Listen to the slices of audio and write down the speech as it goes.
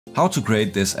How to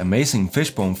create this amazing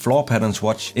fishbone floor pattern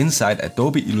swatch inside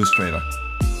Adobe Illustrator.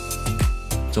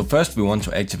 So first we want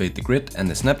to activate the grid and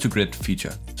the snap to grid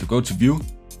feature. So go to view,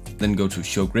 then go to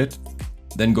show grid,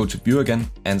 then go to view again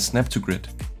and snap to grid.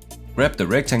 Grab the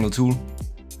rectangle tool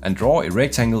and draw a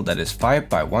rectangle that is 5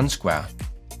 by 1 square.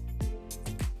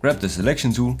 Grab the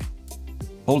selection tool,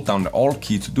 hold down the Alt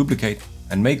key to duplicate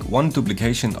and make one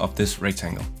duplication of this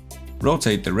rectangle.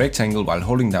 Rotate the rectangle while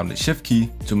holding down the Shift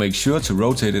key to make sure to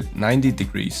rotate it 90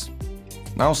 degrees.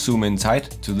 Now zoom in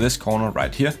tight to this corner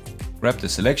right here, grab the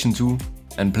selection tool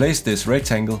and place this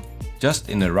rectangle just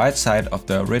in the right side of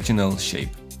the original shape.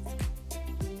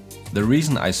 The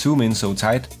reason I zoom in so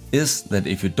tight is that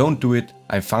if you don't do it,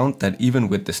 I found that even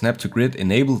with the snap to grid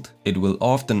enabled, it will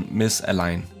often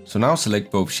misalign. So now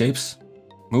select both shapes,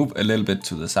 move a little bit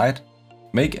to the side,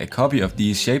 make a copy of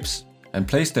these shapes and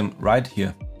place them right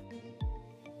here.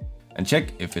 And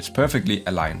check if it's perfectly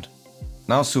aligned.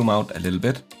 Now zoom out a little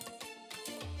bit,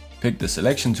 pick the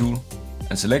selection tool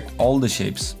and select all the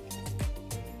shapes.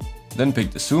 Then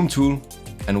pick the zoom tool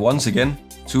and once again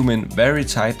zoom in very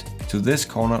tight to this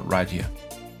corner right here.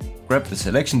 Grab the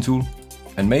selection tool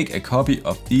and make a copy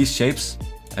of these shapes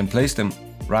and place them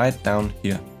right down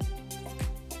here.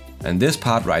 And this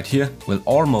part right here will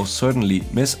almost certainly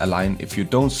misalign if you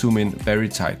don't zoom in very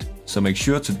tight, so make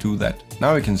sure to do that.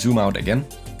 Now we can zoom out again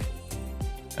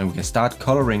and we can start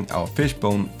coloring our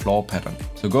fishbone floor pattern.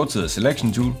 So go to the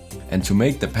selection tool, and to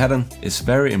make the pattern it's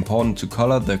very important to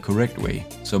color the correct way,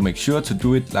 so make sure to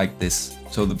do it like this.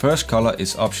 So the first color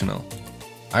is optional.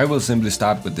 I will simply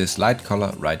start with this light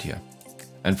color right here.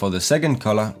 And for the second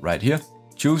color right here,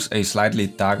 choose a slightly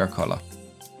darker color.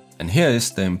 And here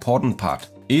is the important part.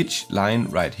 Each line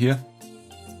right here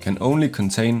can only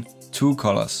contain 2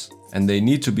 colors and they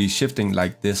need to be shifting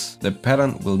like this. The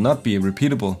pattern will not be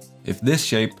repeatable if this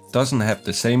shape doesn't have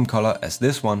the same color as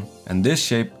this one and this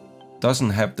shape doesn't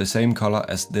have the same color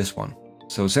as this one.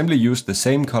 So simply use the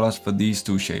same colors for these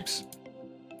 2 shapes.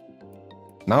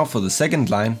 Now for the second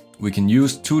line we can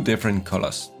use 2 different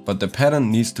colors, but the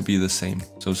pattern needs to be the same.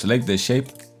 So select this shape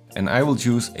and I will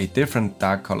choose a different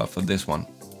dark color for this one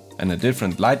and a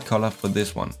different light color for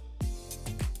this one.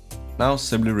 Now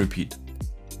simply repeat.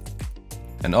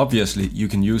 And obviously you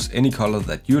can use any color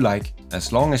that you like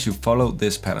as long as you follow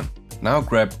this pattern. Now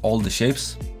grab all the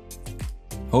shapes,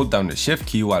 hold down the Shift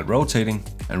key while rotating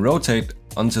and rotate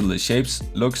until the shapes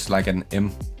looks like an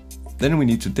M. Then we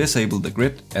need to disable the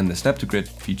grid and the snap to grid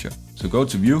feature. So go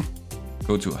to view,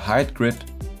 go to hide grid,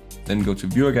 then go to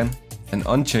view again and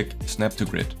uncheck snap to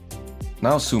grid.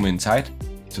 Now zoom in tight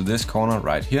to this corner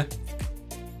right here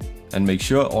and make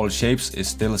sure all shapes is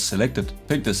still selected.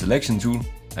 Pick the selection tool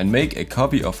and make a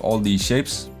copy of all these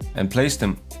shapes and place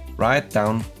them right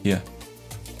down here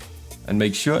and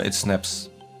make sure it snaps.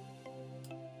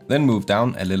 Then move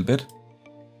down a little bit,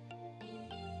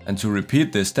 and to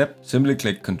repeat this step simply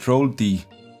click Ctrl D.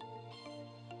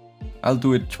 I'll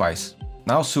do it twice.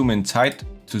 Now zoom in tight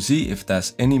to see if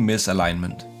there's any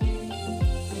misalignment.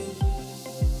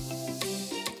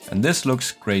 And this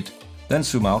looks great. Then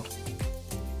zoom out,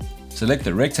 select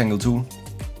the rectangle tool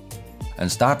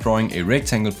and start drawing a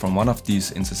rectangle from one of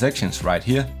these intersections right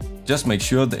here. Just make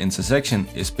sure the intersection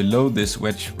is below this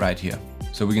wedge right here.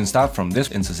 So we can start from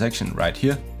this intersection right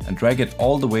here and drag it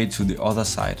all the way to the other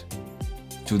side,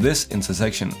 to this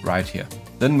intersection right here.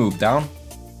 Then move down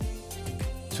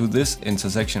to this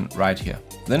intersection right here.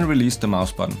 Then release the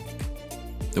mouse button.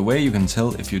 The way you can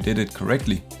tell if you did it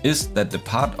correctly is that the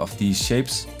part of these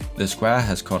shapes the square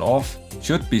has cut off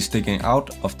should be sticking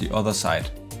out of the other side.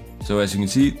 So as you can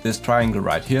see, this triangle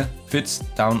right here fits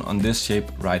down on this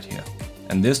shape right here.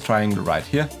 And this triangle right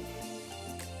here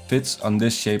fits on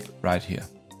this shape right here.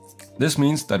 This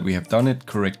means that we have done it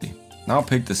correctly. Now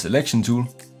pick the selection tool,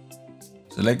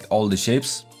 select all the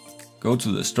shapes, go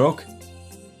to the stroke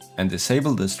and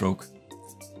disable the stroke.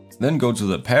 Then go to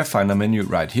the Pathfinder menu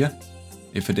right here.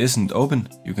 If it isn't open,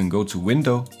 you can go to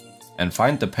Window and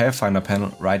find the Pathfinder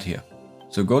panel right here.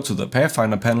 So go to the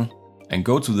Pathfinder panel and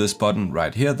go to this button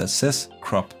right here that says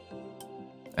Crop.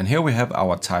 And here we have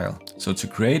our tile. So to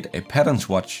create a pattern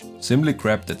swatch, simply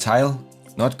grab the tile,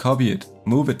 not copy it,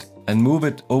 move it and move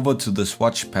it over to the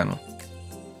swatch panel.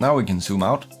 Now we can zoom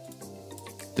out,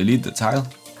 delete the tile,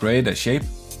 create a shape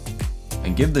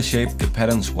and give the shape the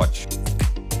pattern swatch.